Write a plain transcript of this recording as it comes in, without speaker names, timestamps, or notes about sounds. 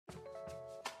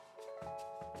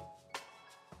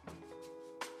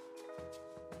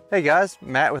Hey guys,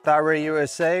 Matt with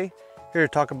iRayUSA, here to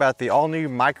talk about the all-new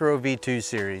Micro V2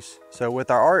 series. So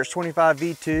with our RH25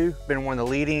 V2, been one of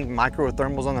the leading micro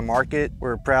thermals on the market.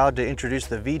 We're proud to introduce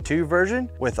the V2 version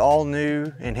with all new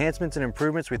enhancements and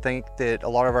improvements we think that a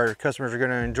lot of our customers are going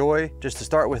to enjoy. Just to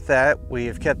start with that, we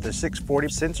have kept the 640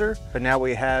 sensor, but now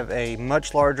we have a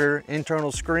much larger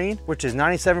internal screen, which is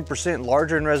 97%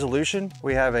 larger in resolution.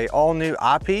 We have a all-new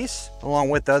eyepiece,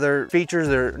 along with other features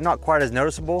that are not quite as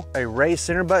noticeable. A raised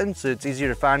center button, so it's easier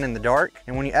to find in the dark.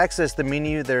 And when you access the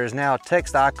menu, there is now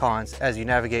text icons as you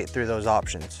navigate through those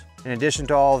options. In addition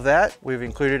to all of that, we've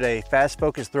included a fast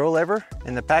focus throw lever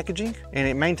in the packaging, and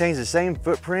it maintains the same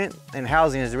footprint and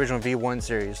housing as the original V1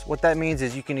 series. What that means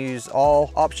is you can use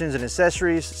all options and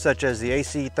accessories such as the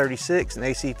AC36 and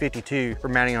AC52 for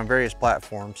mounting on various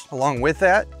platforms. Along with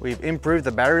that, we've improved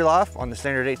the battery life on the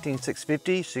standard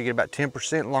 18650, so you get about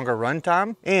 10% longer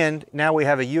runtime. And now we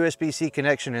have a USB-C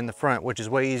connection in the front, which is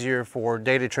way easier for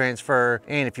data transfer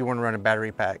and if you want to run a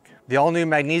battery pack. The all-new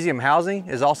magnesium housing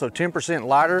is also 10%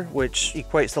 lighter, which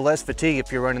equates to less fatigue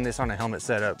if you're running this on a helmet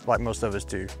setup like most of us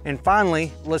do. And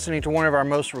finally, listening to one of our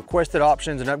most requested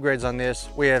options and upgrades on this,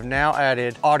 we have now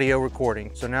added audio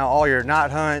recording. So now all your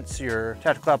night hunts, your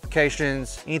tactical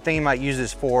applications, anything you might use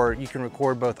this for, you can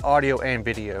record both audio and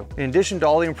video. In addition to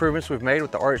all the improvements we've made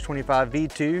with the RH25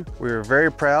 V2, we are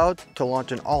very proud to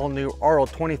launch an all-new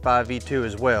RL25 V2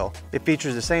 as well. It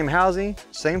features the same housing,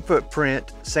 same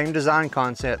footprint, same design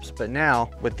concepts, but now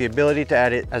with the ability to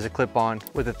add it as a clip-on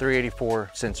with a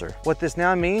 384 sensor. What this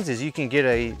now means is you can get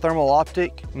a thermal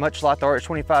optic, much like the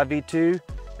RH25 V2,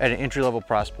 at an entry-level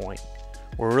price point.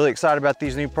 We're really excited about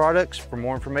these new products. For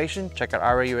more information, check out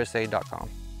iRayUSA.com.